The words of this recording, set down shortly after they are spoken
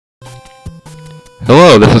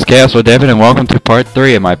Hello, this is Chaos with David, and welcome to part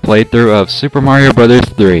 3 of my playthrough of Super Mario Bros.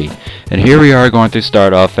 3. And here we are going to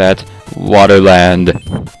start off at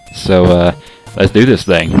Waterland. So, let's do this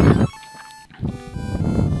thing.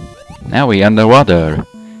 Now we underwater.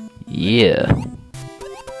 Yeah.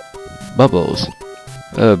 Bubbles.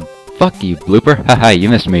 Fuck you, Blooper. Haha, you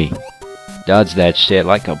missed me. Dodge that shit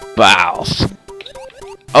like a boss.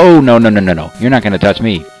 Oh, no. You're not gonna touch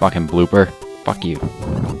me, fucking Blooper. Fuck you.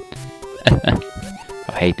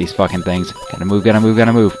 I hate these fucking things. Gotta move.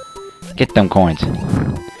 Get them coins.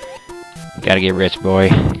 Gotta get rich, boy.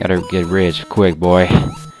 Gotta get rich quick, boy.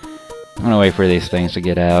 I'm gonna wait for these things to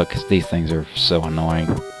get out, because these things are so annoying.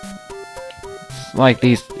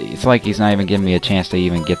 It's like he's not even giving me a chance to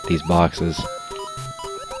even get these boxes.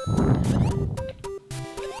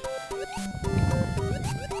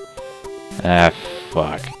 Ah,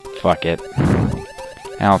 fuck. Fuck it.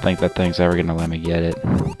 I don't think that thing's ever gonna let me get it.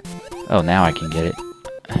 Oh, now I can get it.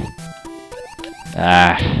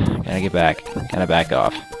 Ah, gotta get back. Gotta back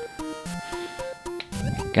off.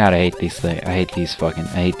 God, I hate these things. I hate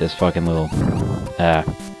this fucking little,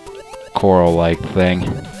 coral-like thing.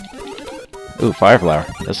 Ooh, fire flower.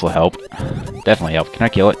 This'll help. Definitely help. Can I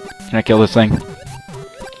kill it? Can I kill this thing?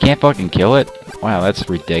 Can't fucking kill it? Wow, that's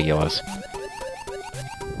ridiculous.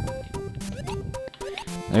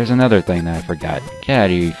 There's another thing that I forgot. Get out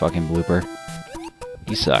of here, you fucking Blooper.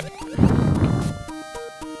 You suck.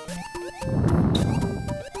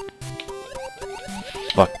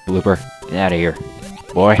 Fuck, Blooper. Get out of here.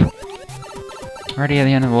 Boy. Already at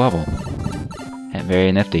the end of the level.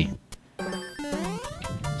 Very nifty.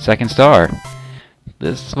 Second star.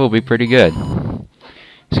 This will be pretty good.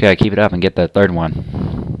 Just gotta keep it up and get that third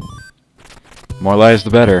one. More lives the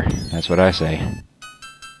better. That's what I say.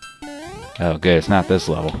 Oh, good. It's not this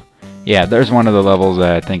level. Yeah, there's one of the levels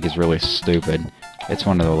that I think is really stupid. It's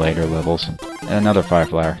one of the later levels. And another fire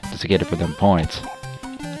flower. Just to get it for them points.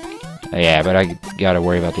 Yeah, but I gotta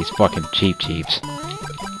worry about these fucking cheeps.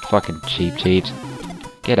 Fucking cheeps.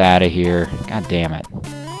 Get out of here. God damn it.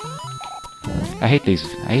 I hate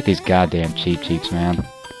these goddamn cheeps, man.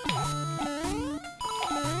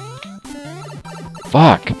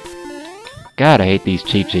 Fuck. God, I hate these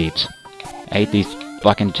cheeps. I hate these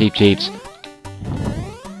fucking cheeps.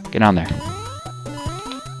 Get on there.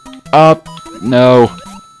 Up. No.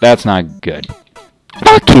 That's not good.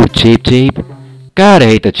 Fuck you, cheep. God, I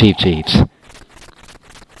hate the cheeps.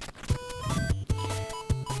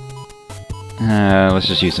 Let's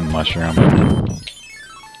just use some mushroom.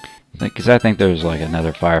 Because I think there's like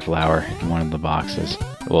another fire flower in one of the boxes.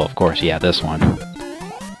 Well, of course, yeah, this one.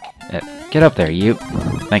 Get up there, you.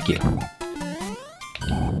 Thank you.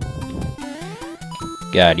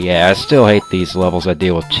 God, yeah, I still hate these levels that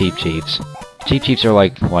deal with cheeps. Cheeps are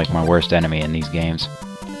like my worst enemy in these games.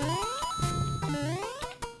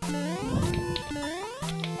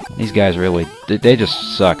 These guys really, they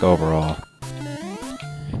just suck overall.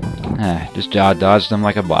 Just dodge them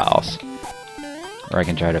like a boss. Or I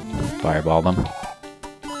can try to fireball them.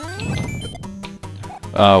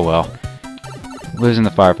 Oh well. Losing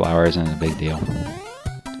the fire flower isn't a big deal.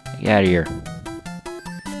 Get out of here.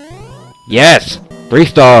 Yes! 3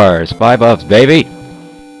 stars! 5 buffs, baby!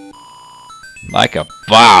 Like a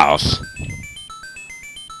boss!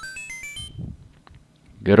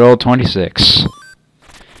 Good old 26.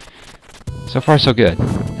 So far, so good.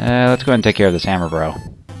 Let's go ahead and take care of this hammer, bro.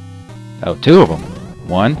 Oh, 2 of them.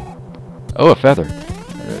 1. Oh, a feather.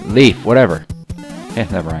 Leaf, whatever. Yeah,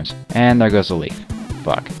 that rhymes. And there goes the leaf.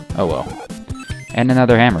 Fuck. Oh well. And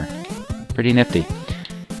another hammer. Pretty nifty.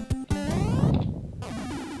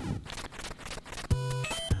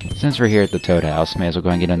 Since we're here at the Toad House, may as well go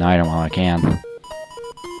and get an item while I can.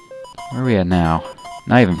 Where are we at now?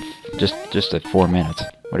 Not even... just at 4 minutes.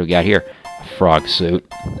 What do we got here? A frog suit.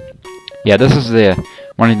 Yeah, this is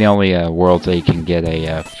one of the only worlds that you can get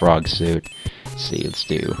a frog suit. Let's see, let's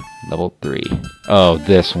do level 3. Oh,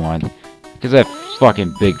 this one. Because that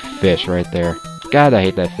fucking big fish right there. God, I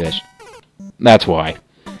hate that fish. That's why.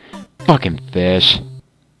 Fucking fish.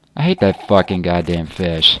 I hate that fucking goddamn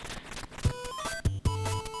fish.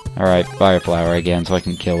 Alright, fire flower again so I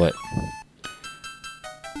can kill it.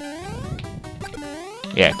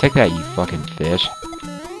 Yeah, take that, you fucking fish.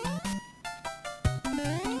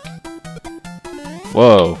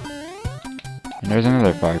 Whoa. And there's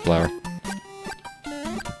another fire flower.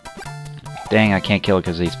 Dang, I can't kill it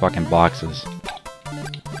because of these fucking boxes.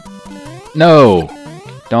 No!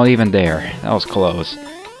 Don't even dare. That was close.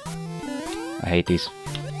 I hate these.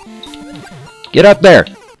 Get up there!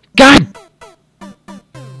 God!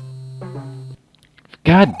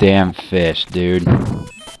 Goddamn fish, dude.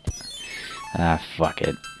 Ah, fuck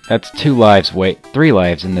it. That's 2 lives. Wait, 3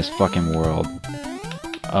 lives in this fucking world.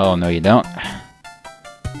 Oh, no you don't.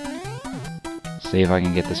 See if I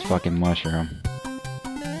can get this fucking mushroom.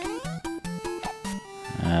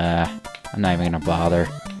 I'm not even gonna bother.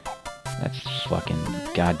 That's fucking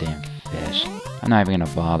goddamn fish. I'm not even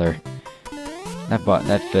gonna bother.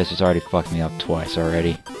 That fish has already fucked me up twice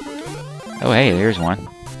already. Oh hey, there's one.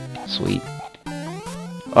 Sweet.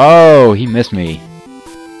 Oh, he missed me.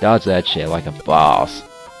 Dodge that shit like a boss.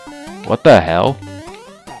 What the hell?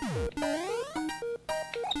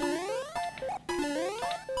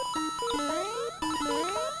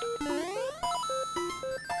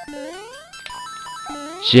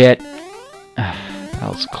 Shit. That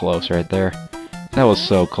was close right there. That was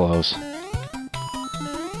so close.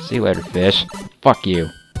 See you later, fish. Fuck you.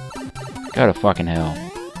 Go to fucking hell.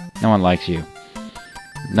 No one likes you.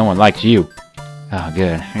 No one likes you. Oh,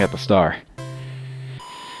 good. I got the star.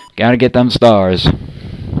 Gotta get them stars.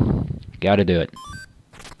 Gotta do it.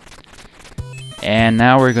 And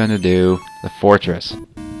now we're gonna do the fortress.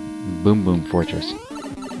 Boom Boom Fortress.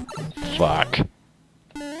 Fuck.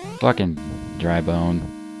 Fucking dry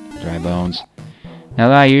bones. Now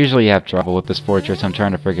that I usually have trouble with this fortress, I'm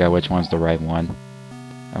trying to figure out which one's the right one.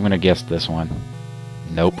 I'm gonna guess this one.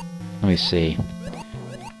 Nope. Let me see.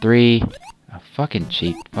 3. A fucking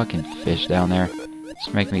cheap fucking fish down there.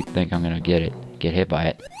 Just make me think I'm gonna get hit by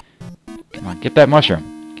it. Come on, get that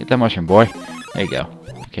mushroom. Get that mushroom, boy. There you go.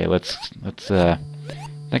 Okay, let's I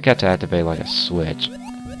think I have to activate like a switch.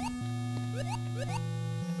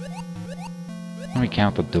 Let me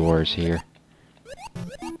count the doors here.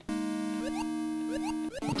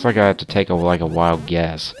 Looks like I have to take a wild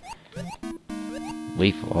guess.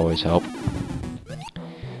 Leaf will always help.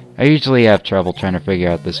 I usually have trouble trying to figure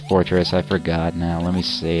out this fortress. I forgot now. Let me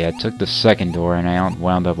see. I took the second door and I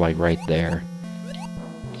wound up like right there.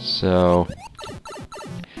 So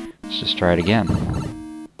let's just try it again.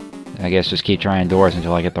 I guess just keep trying doors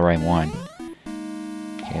until I get the right one.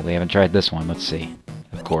 Okay, we haven't tried this one. Let's see.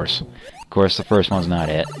 Of course. Of course, the first one's not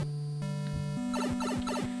it.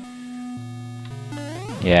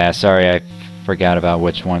 Yeah, sorry, I forgot about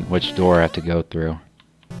which door I have to go through.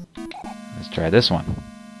 Let's try this one.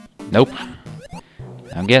 Nope.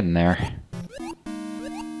 I'm getting there.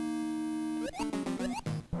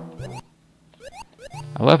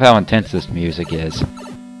 I love how intense this music is.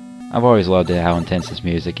 I've always loved it, how intense this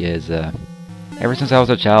music is. Ever since I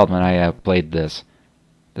was a child when I played this.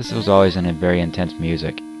 This was always in a very intense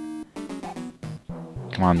music.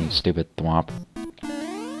 Come on, you stupid thwomp.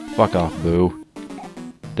 Fuck off, boo.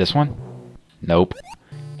 This one? Nope.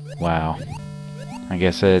 Wow. I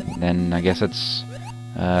guess it's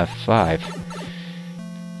 5.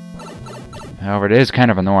 However, it is kind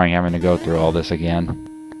of annoying having to go through all this again.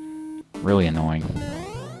 Really annoying.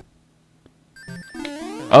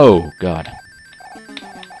 Oh, God.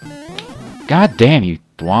 God damn you,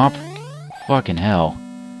 thwomp. Fucking hell.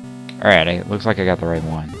 Alright, it looks like I got the right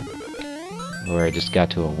one. Or I just got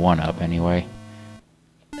to a 1-up anyway.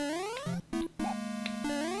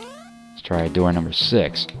 Let's try door number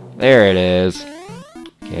 6. There it is.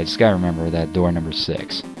 Okay, I just gotta remember that door number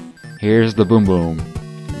 6. Here's the boom boom.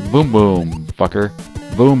 Boom boom, fucker.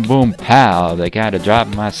 Boom boom pow. They gotta drop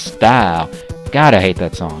my style. Gotta hate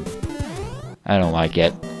that song. I don't like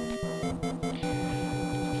it.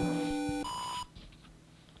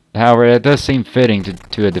 However, it does seem fitting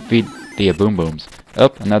to defeat the boom booms.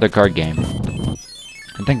 Oh, another card game.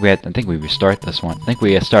 I think we restart this one. I think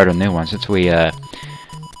we start a new one since we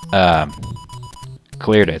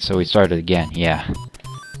cleared it. So we started again. Yeah.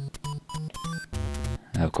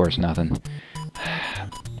 Of course, nothing.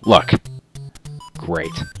 Luck.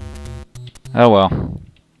 Great. Oh well.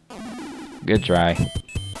 Good try.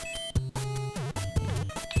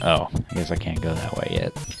 Oh, I guess I can't go that way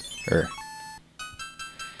yet.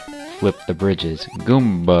 Flip the bridges.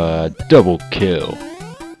 Goomba double kill.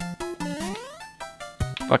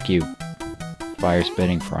 Fuck you. Fire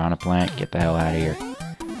spitting piranha plant. Get the hell out of here.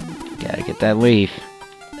 Gotta get that leaf.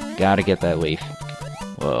 Gotta get that leaf.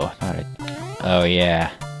 Whoa, I thought oh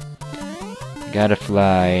yeah. Gotta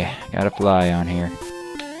fly. Gotta fly on here.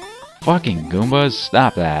 Fucking Goombas,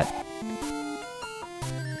 stop that.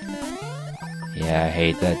 Yeah, I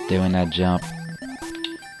hate that, doing that jump.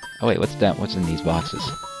 Oh wait, what's that? What's in these boxes?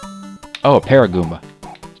 Oh, a Paragoomba.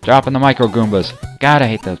 Dropping the Micro Goombas. God, I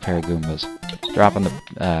hate those Paragoombas. Dropping the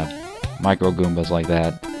Micro Goombas like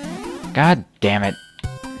that. God damn it.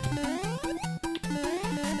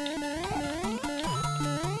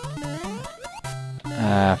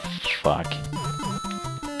 Fuck.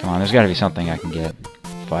 Come on, there's gotta be something I can get.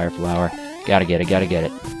 Fire flower. Gotta get it, gotta get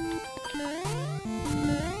it.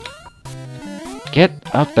 Get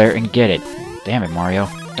up there and get it. Damn it, Mario.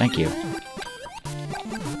 Thank you.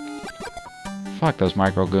 Fuck, those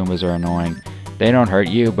micro Goombas are annoying. They don't hurt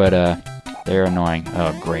you, but, they're annoying.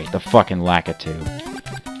 Oh, great. The fucking Lakitu.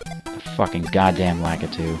 The fucking goddamn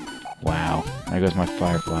Lakitu. Wow. There goes my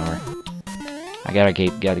fire flower. I gotta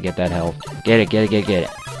get that health. Get it.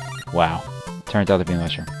 Wow. Turns out to be a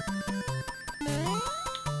mushroom.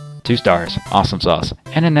 2 stars. Awesome sauce.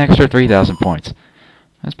 And an extra 3,000 points.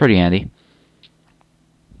 That's pretty handy.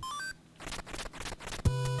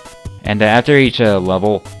 And after each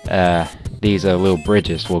level, these little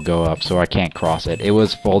bridges will go up, so I can't cross it. It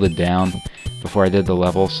was folded down before I did the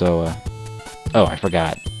level, so, oh, I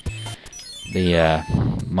forgot. The,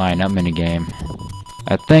 line up minigame.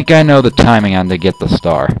 I think I know the timing on to get the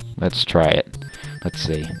star. Let's try it. Let's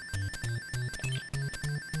see.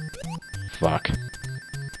 Fuck.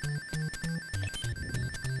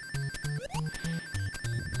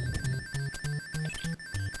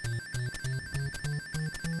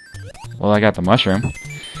 Well, I got the mushroom.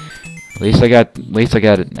 At least I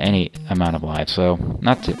got any amount of life, so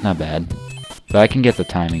not bad. But I can get the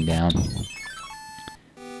timing down.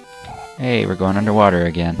 Hey, we're going underwater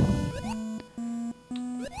again.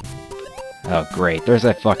 Oh, great. There's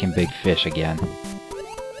that fucking big fish again.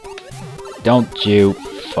 Don't you...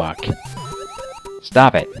 Fuck.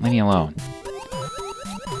 Stop it. Leave me alone.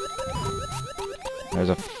 There's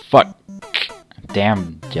a fuck...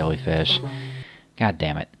 Damn jellyfish. God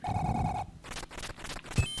damn it.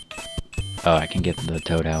 Oh, I can get to the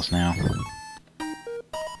Toad House now.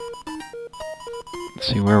 Let's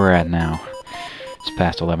see where we're at now. It's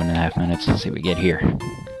past 11.5 minutes. Let's see what we get here.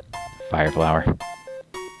 Fire flower.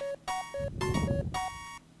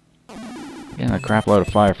 Getting a crap load of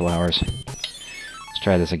fire flowers. Let's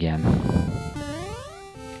try this again.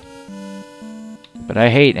 But I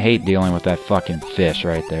hate dealing with that fucking fish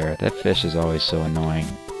right there. That fish is always so annoying.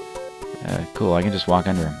 Cool, I can just walk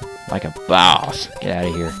under him. Like a boss. Get out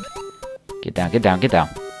of here. Get down, get down, get down.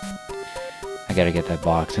 I gotta get that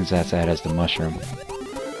box since that has the mushroom.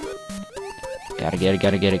 Gotta get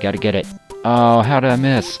it. Oh, how did I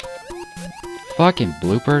miss? Fucking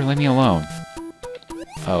blooper, leave me alone.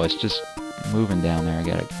 Oh, it's just moving down there. I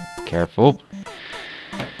gotta be careful.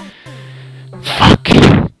 Fuck.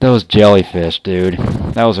 Those jellyfish, dude.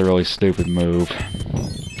 That was a really stupid move.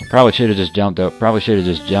 Probably should have just jumped up. Probably should have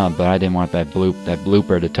just jumped, but I didn't want that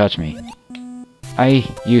blooper to touch me. I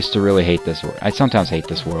used to really hate this world. I sometimes hate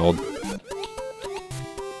this world.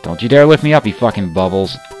 Don't you dare lift me up, you fucking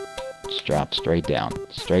bubbles. Just drop straight down.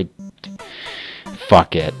 Straight...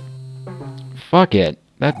 Fuck it. Fuck it.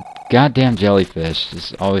 That goddamn jellyfish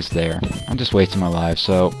is always there. I'm just wasting my life,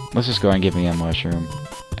 so let's just go and give me a mushroom.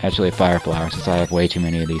 Actually, a fire flower, since I have way too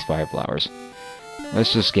many of these fire flowers.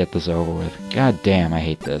 Let's just get this over with. God damn, I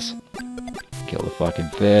hate this. Kill the fucking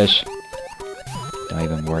fish. Don't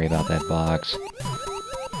even worry about that box.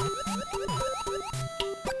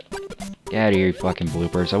 Get out of here, you fucking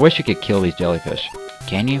bloopers. I wish you could kill these jellyfish.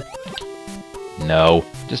 Can you? No.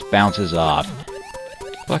 Just bounces off.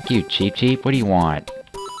 Fuck you, Cheep. What do you want?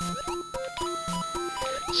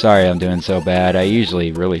 Sorry I'm doing so bad. I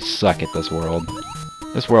usually really suck at this world.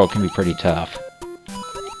 This world can be pretty tough.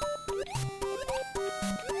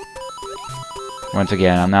 Once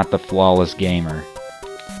again, I'm not the flawless gamer.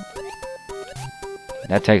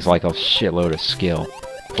 That takes like a shitload of skill.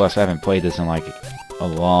 Plus, I haven't played this in like a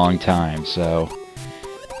long time, so...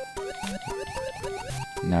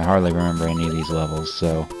 And I hardly remember any of these levels,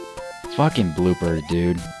 so... Fucking blooper,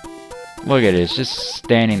 dude. Look at it, it's just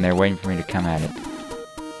standing there waiting for me to come at it.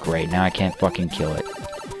 Great, now I can't fucking kill it.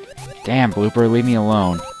 Damn, blooper, leave me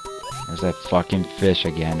alone. There's that fucking fish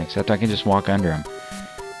again, except I can just walk under him.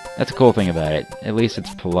 That's a cool thing about it. At least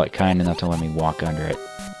it's polite, kind enough to let me walk under it.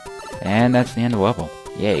 And that's the end of the level.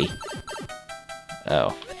 Yay. Oh,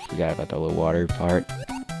 forgot about the little water part.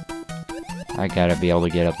 I gotta be able to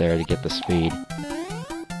get up there to get the speed.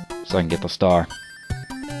 So I can get the star.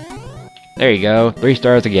 There you go. 3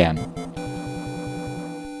 stars again.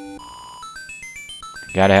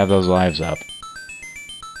 Gotta have those lives up.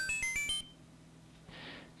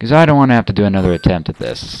 Because I don't want to have to do another attempt at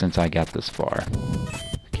this, since I got this far.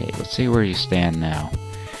 Okay, let's see where you stand now.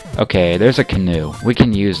 Okay, there's a canoe. We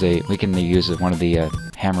can use one of the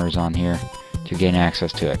hammers on here to gain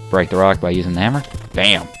access to it. Break the rock by using the hammer.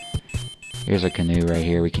 Bam! Here's a canoe right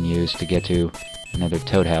here we can use to get to another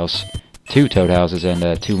Toad House. 2 Toad Houses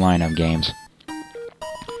and 2 line-up games.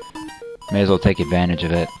 May as well take advantage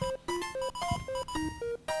of it.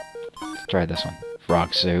 Let's try this one.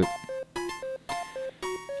 Frog suit.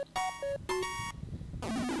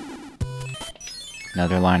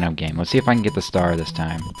 Another line-up game. Let's see if I can get the star this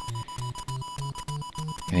time.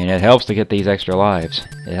 mean, it helps to get these extra lives.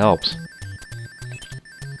 It helps.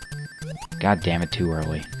 God damn it, too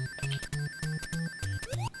early.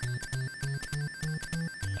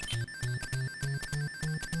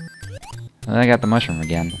 Well, I got the mushroom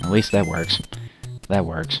again. At least that works. That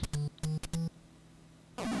works.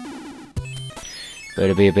 But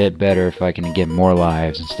it'd be a bit better if I can get more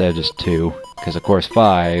lives instead of just 2. Because, of course,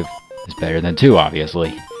 5 is better than 2, obviously.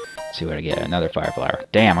 Let's see what I get. Another fire flower.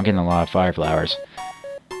 Damn, I'm getting a lot of fire flowers.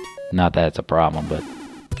 Not that it's a problem, but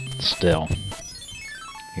still.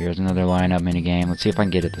 Here's another lineup minigame. Let's see if I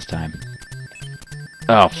can get it this time.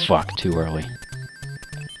 Oh, fuck. Too early.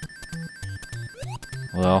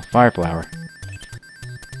 Well, fire flower.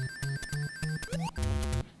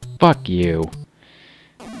 Fuck you.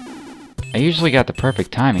 I usually got the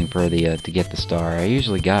perfect timing for the to get the star. I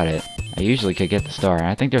usually got it. I usually could get the star.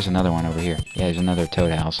 I think there's another one over here. Yeah, there's another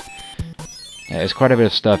toad house. Yeah, there's quite a bit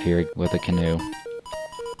of stuff here with the canoe.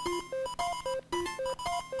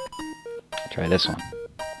 Try this one.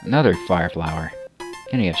 Another fire flower.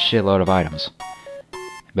 Getting a shitload of items.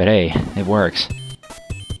 But hey, it works.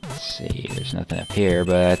 Let's see, there's nothing up here,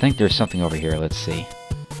 but I think there's something over here. Let's see.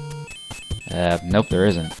 Nope, there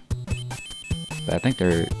isn't. But I think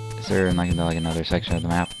there... Is there like another section of the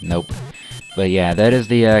map? Nope. But yeah, that is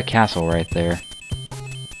the castle right there.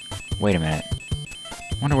 Wait a minute.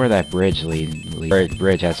 Wonder where that bridge leads.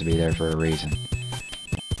 Bridge has to be there for a reason.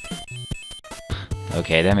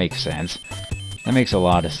 Okay, that makes sense. That makes a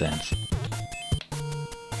lot of sense.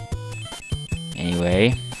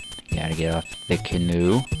 Anyway, gotta get off the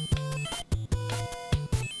canoe.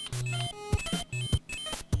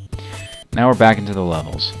 Now we're back into the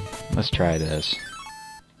levels. Let's try this.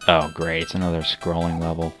 Oh great, it's another scrolling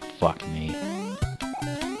level. Fuck me.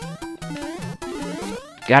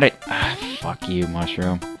 Got it! Ah, fuck you,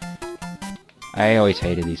 mushroom. I always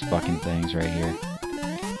hated these fucking things right here.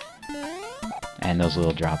 And those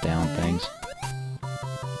little drop-down things.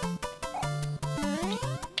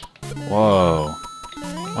 Whoa.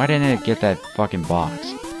 Why didn't it get that fucking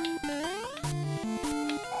box?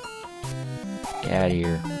 Get out of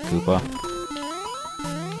here, Koopa.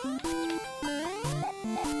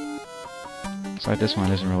 Looks like this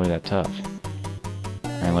one isn't really that tough. Or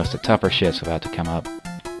unless the tougher shit's about to come up.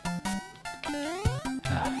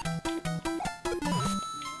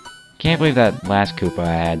 Can't believe that last Koopa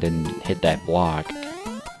I had didn't hit that block.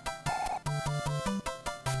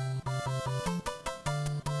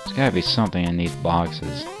 There's gotta be something in these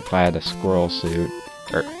boxes. If I had the squirrel suit.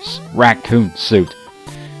 Or raccoon suit.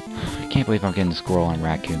 I can't believe I'm getting the squirrel and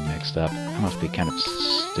raccoon mixed up. I must be kind of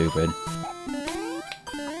stupid.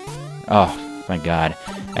 Oh, thank God.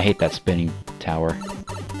 I hate that spinning tower.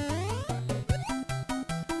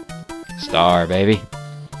 Star, baby.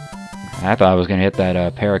 I thought I was gonna hit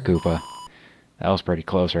that Paracoopa. That was pretty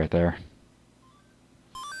close right there.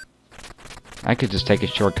 I could just take a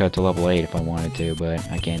shortcut to level 8 if I wanted to, but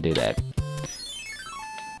I can't do that.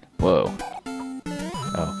 Whoa.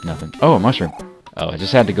 Oh, nothing. Oh, a mushroom. Oh, I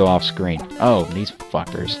just had to go off screen. Oh, these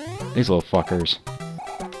fuckers. These little fuckers.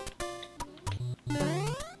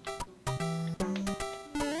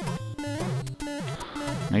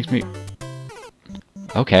 Makes me...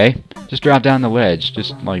 Okay. Just drop down the ledge.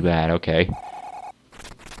 Just like that. Okay.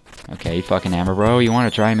 Okay, you fucking Hammer Bro. You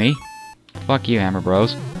want to try me? Fuck you, Hammer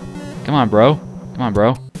Bros. Come on, bro. Come on,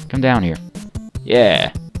 bro. Come down here.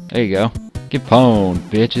 Yeah. There you go. Get pwned,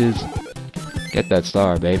 bitches. Get that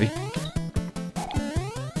star, baby.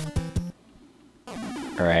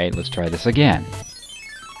 Alright, let's try this again.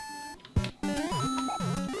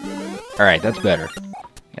 Alright, that's better.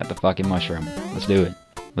 Got the fucking mushroom. Let's do it.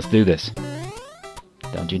 Let's do this.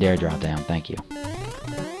 Don't you dare drop down, thank you.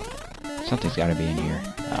 Something's gotta be in here.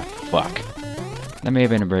 Ah, fuck. That may have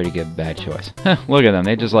been a pretty good bad choice. Look at them,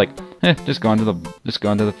 they just like, just go into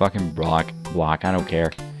the fucking block. I don't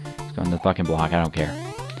care. Just go into the fucking block, I don't care.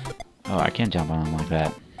 Oh, I can't jump on them like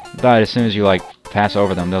that. I thought as soon as you like pass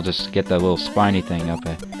over them, they'll just get that little spiny thing up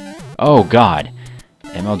there. Oh god!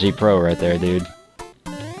 MLG Pro right there, dude.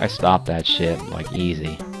 I stopped that shit, like,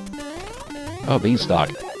 easy. Oh, beanstalk.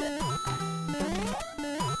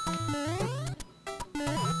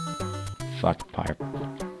 Fuck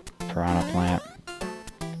piranha plant.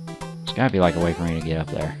 There's gotta be like a way for me to get up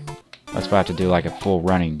there. Let's about to do like a full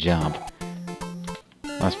running jump.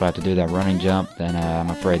 Let's about to do that running jump, then I'm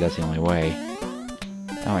afraid that's the only way.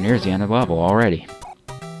 Oh, and here's the end of the level already.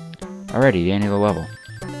 Already, the end of the level.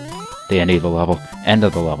 The end of the level. End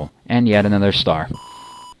of the level. And yet another star.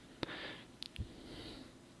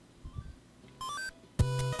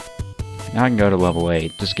 Now I can go to level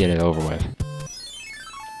 8. Just get it over with.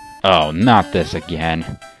 Oh, not this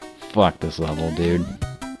again. Fuck this level, dude.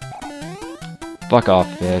 Fuck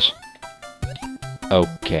off, fish.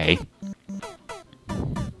 Okay.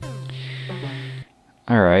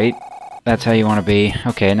 Alright. That's how you want to be.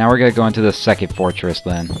 Okay, now we're gonna go into the second fortress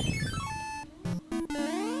then.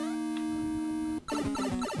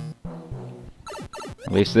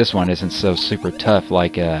 At least this one isn't so super tough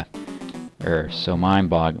like, or so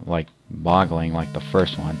boggling like the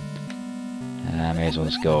first one. I may as well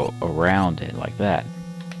just go around it like that.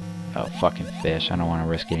 Oh, fucking fish. I don't want to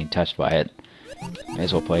risk getting touched by it. May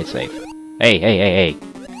as well play it safe. Hey, hey, hey, hey!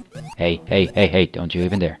 Hey, hey, hey, hey, don't you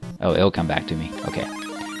even dare. Oh, it'll come back to me. Okay.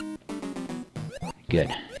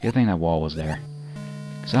 Good. Good thing that wall was there.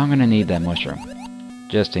 Because I'm gonna need that mushroom.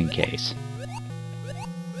 Just in case.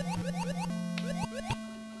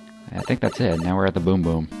 I think that's it. Now we're at the boom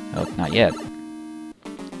boom. Oh, not yet.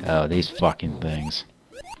 Oh, these fucking things.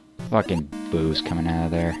 Fucking boos coming out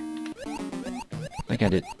of there. I think I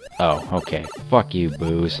did... Oh, okay. Fuck you,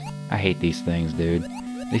 boos. I hate these things, dude.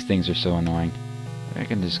 These things are so annoying. I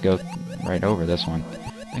can just go right over this one.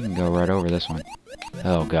 I can go right over this one.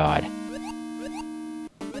 Oh, God.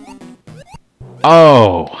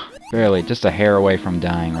 Oh! Barely. Just a hair away from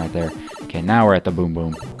dying right there. Okay, now we're at the boom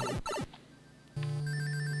boom.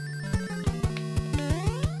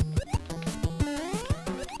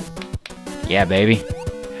 Yeah, baby.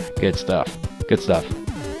 Good stuff. Good stuff.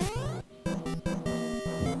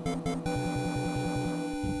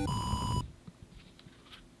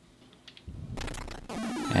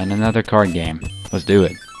 And another card game. Let's do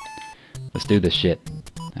it. Let's do this shit.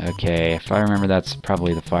 Okay, if I remember, that's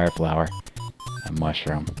probably the fire flower. A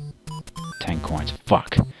mushroom. 10 coins.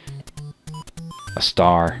 Fuck. A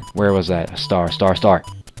star. Where was that? A star, star, star.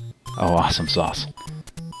 Oh, awesome sauce.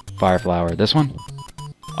 Fire flower. This one?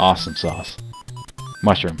 Awesome sauce.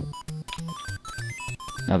 Mushroom.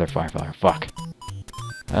 Another fire flower. Fuck.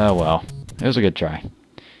 Oh well. It was a good try.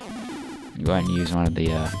 Go ahead and use one of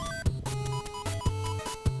the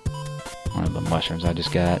mushrooms I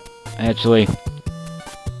just got. Actually,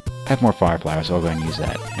 I have more fire flowers, so I'll go ahead and use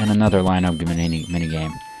that. And another lineup mini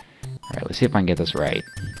game. Alright, let's see if I can get this right.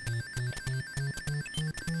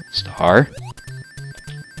 Star.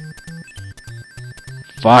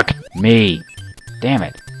 Fuck me. Damn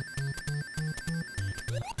it.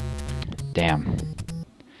 Damn.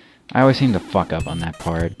 I always seem to fuck up on that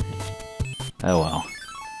part. Oh well.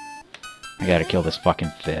 I gotta kill this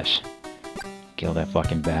fucking fish. Kill that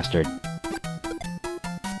fucking bastard.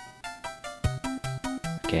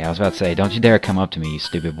 Okay, I was about to say, don't you dare come up to me, you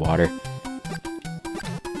stupid water.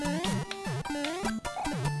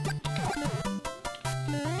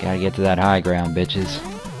 Gotta get to that high ground, bitches.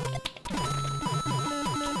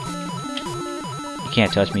 You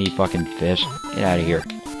can't touch me, you fucking fish. Get out of here.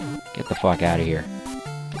 Get the fuck out of here.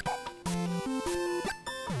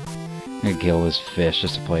 I'm gonna kill this fish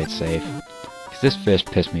just to play it safe. Because this fish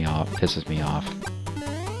pisses me off.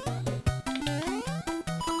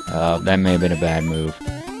 That may have been a bad move.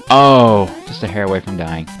 Oh! Just a hair away from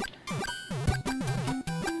dying.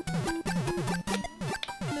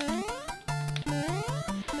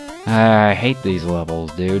 I hate these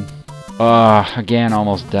levels, dude. Again,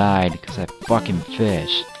 almost died because that fucking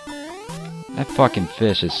fish. That fucking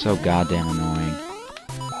fish is so goddamn annoying.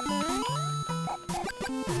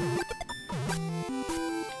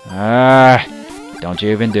 Don't you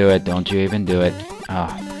even do it. Don't you even do it.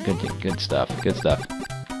 Ah, good stuff. Good stuff.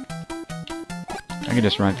 I can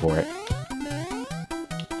just run for it.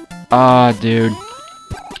 Ah, dude.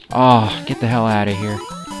 Oh, get the hell out of here.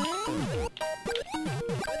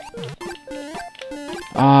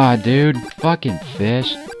 Ah, dude. Fucking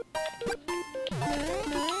fish.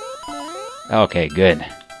 Okay, good.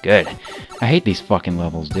 Good. I hate these fucking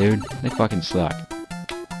levels, dude. They fucking suck.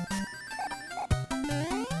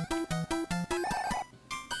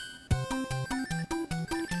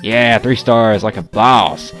 Yeah, 3 stars, like a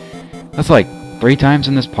boss. That's like 3 times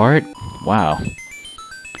in this part? Wow.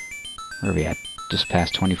 Where are we at? Just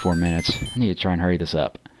past 24 minutes. I need to try and hurry this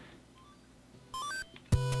up.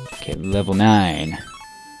 Okay, level 9.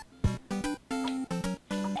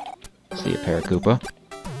 See a Paracoopa.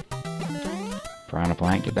 Piranha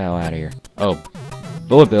Plant, get the hell out of here. Oh,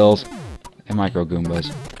 Bullet Bills and Micro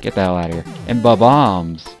Goombas. Get the hell out of here. And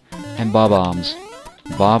Bob-Bombs. And Bob-Bombs.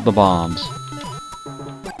 Bob the Bombs.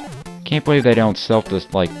 Can't believe they don't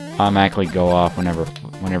like automatically go off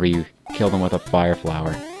whenever you kill them with a fire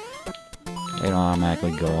flower. They don't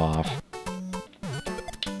automatically go off.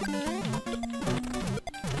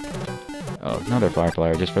 Oh, another fire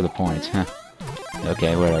flower just for the points, huh?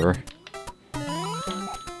 Okay, whatever.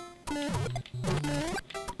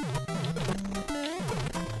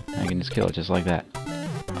 I can just kill it just like that.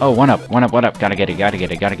 Oh, one up. Gotta get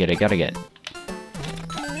it.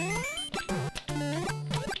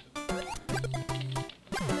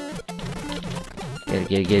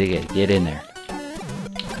 Get in there.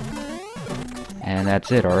 And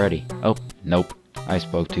that's it already. Oh, nope. I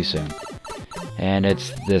spoke too soon. And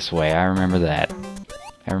it's this way. I remember that.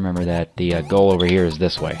 I remember that the goal over here is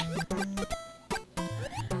this way.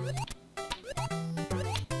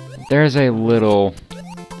 There's a little...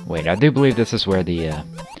 Wait, I do believe this is where the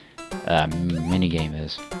minigame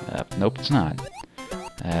is. Nope, it's not.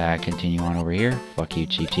 Continue on over here. Fuck you,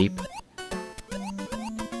 Cheep Cheep.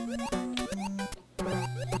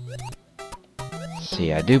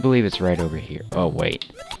 See, I do believe it's right over here. Oh,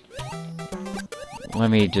 wait. Let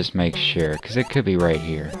me just make sure, because it could be right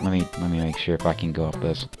here. Let me make sure if I can go up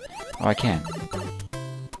this. Oh, I can.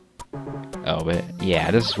 Oh, but yeah,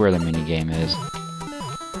 this is where the minigame is.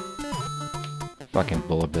 Fucking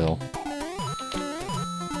Bullet Bill.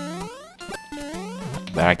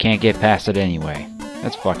 But I can't get past it anyway.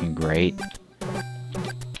 That's fucking great.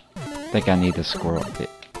 I think I need the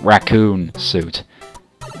raccoon suit.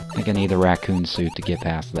 I think I need the raccoon suit to get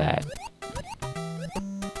past that.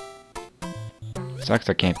 Sucks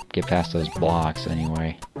I can't get past those blocks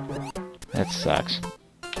anyway. That sucks.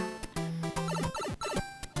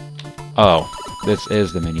 Oh, this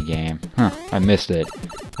is the minigame. Huh, I missed it.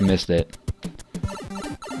 I missed it.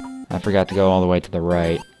 I forgot to go all the way to the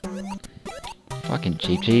right. Fucking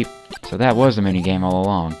Cheep Cheep. So that was the minigame all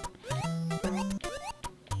along.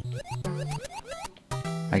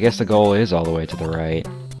 I guess the goal is all the way to the right.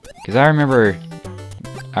 Because I remember...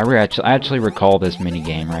 I actually recall this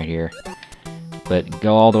minigame right here. But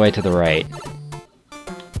go all the way to the right.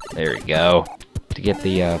 There we go. To get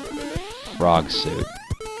the frog suit.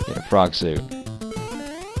 Get a frog suit.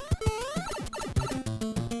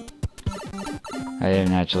 I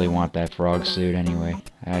didn't actually want that frog suit anyway.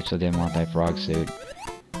 I actually didn't want that frog suit.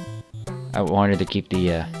 I wanted to keep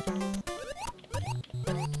the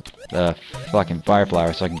fucking fire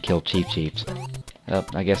flower so I can kill Cheep Cheeps. Oh,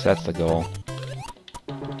 I guess that's the goal.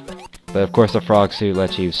 But of course the frog suit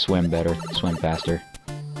lets you swim better, swim faster.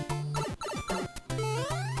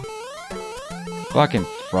 Fucking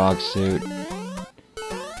frog suit.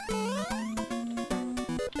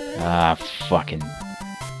 Ah, fucking...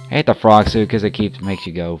 I hate the frog suit because it makes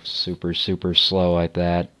you go super slow like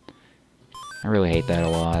that. I really hate that a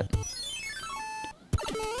lot.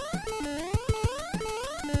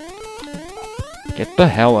 Get the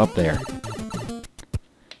hell up there.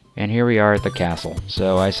 And here we are at the castle.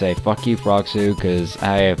 So I say, fuck you, frog suit, because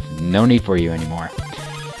I have no need for you anymore.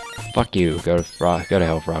 Fuck you. Go to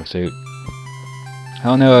hell, frog suit.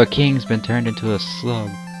 Oh no, a king's been turned into a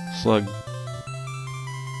slug.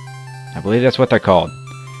 I believe that's what they're called.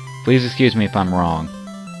 Please excuse me if I'm wrong.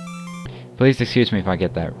 Please excuse me if I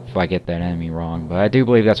get that enemy wrong, but I do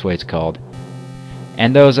believe that's what it's called.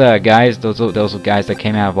 And those guys, those guys that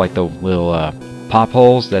came out of like the little pop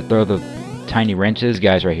holes that throw the tiny wrenches,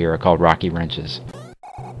 guys right here are called Rocky Wrenches.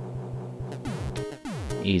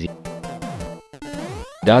 Easy.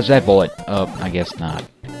 Dodge that bullet. Oh, I guess not.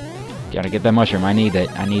 Gotta get that mushroom. I need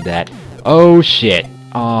that. I need that. Oh shit.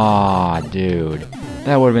 Aw, dude.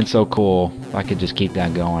 That would have been so cool if I could just keep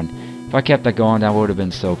that going. If I kept that going, that would have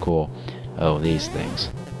been so cool. Oh, these things.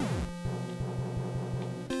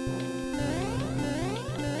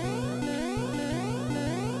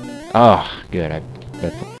 Oh, good. I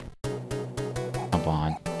bet jump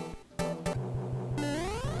on.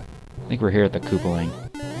 I think we're here at the Koopaling.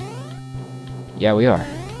 Yeah, we are.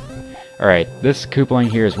 Alright, this Koopaling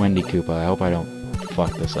here is Windy Koopa. I hope I don't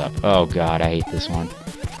fuck this up. Oh god, I hate this one.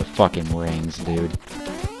 The fucking rings, dude.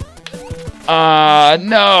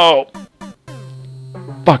 No!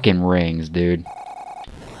 Fucking rings, dude.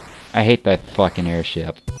 I hate that fucking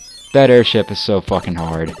airship. That airship is so fucking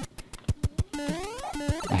hard.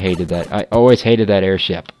 I hated that. I always hated that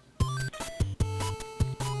airship.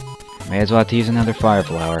 May as well have to use another fire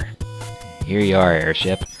flower. Here you are,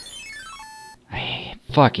 airship. I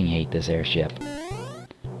fucking hate this airship.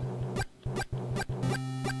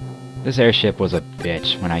 This airship was a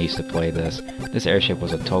bitch when I used to play this. This airship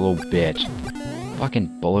was a total bitch.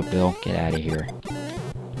 Fucking Bullet Bill, get out of here.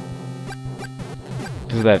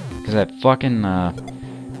 Cause that fucking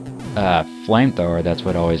flamethrower, that's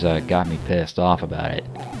what always got me pissed off about it.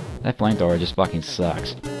 That flamethrower just fucking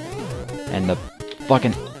sucks. And the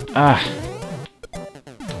fucking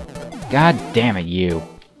God damn it, you.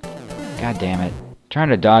 God damn it. Trying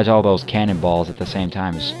to dodge all those cannonballs at the same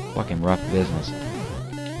time is fucking rough business.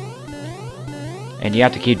 And you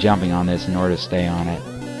have to keep jumping on this in order to stay on it.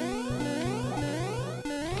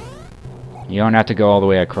 You don't have to go all the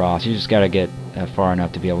way across. You just gotta get far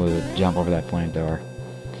enough to be able to jump over that flamethrower.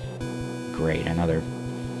 Great, another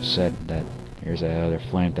set that... Here's another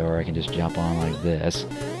flamethrower I can just jump on like this.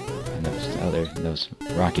 and those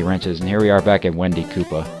rocky wrenches. And here we are back at Wendy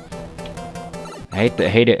Koopa. I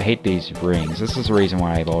hate these rings. This is the reason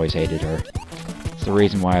why I've always hated her. It's the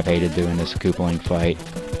reason why I've hated doing this Koopaling fight.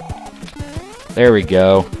 There we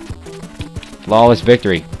go. Flawless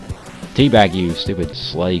victory. Teabag you, stupid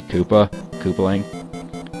slay Koopaling.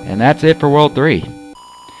 And that's it for World 3.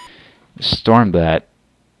 Stormed that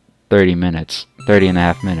 30 and a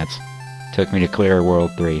half minutes. Took me to clear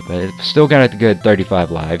World 3, but it still got a good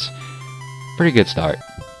 35 lives. Pretty good start.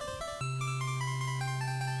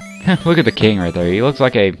 Look at the king right there. He looks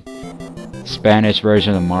like a Spanish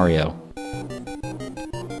version of Mario.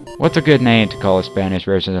 What's a good name to call a Spanish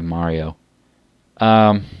version of Mario?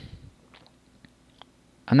 I'm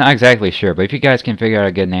not exactly sure, but if you guys can figure out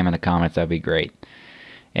a good name in the comments, that'd be great.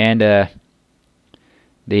 And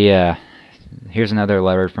here's another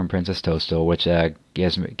letter from Princess Toadstool, which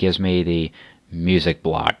gives me the music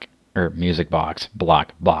block, or music box,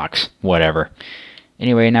 box, whatever.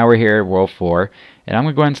 Anyway, now we're here at World 4, and I'm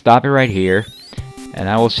going to go ahead and stop it right here, and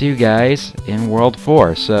I will see you guys in World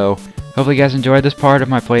 4. So, hopefully you guys enjoyed this part of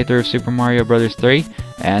my playthrough of Super Mario Bros. 3,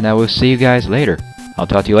 and I will see you guys later. I'll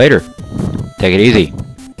talk to you later. Take it easy.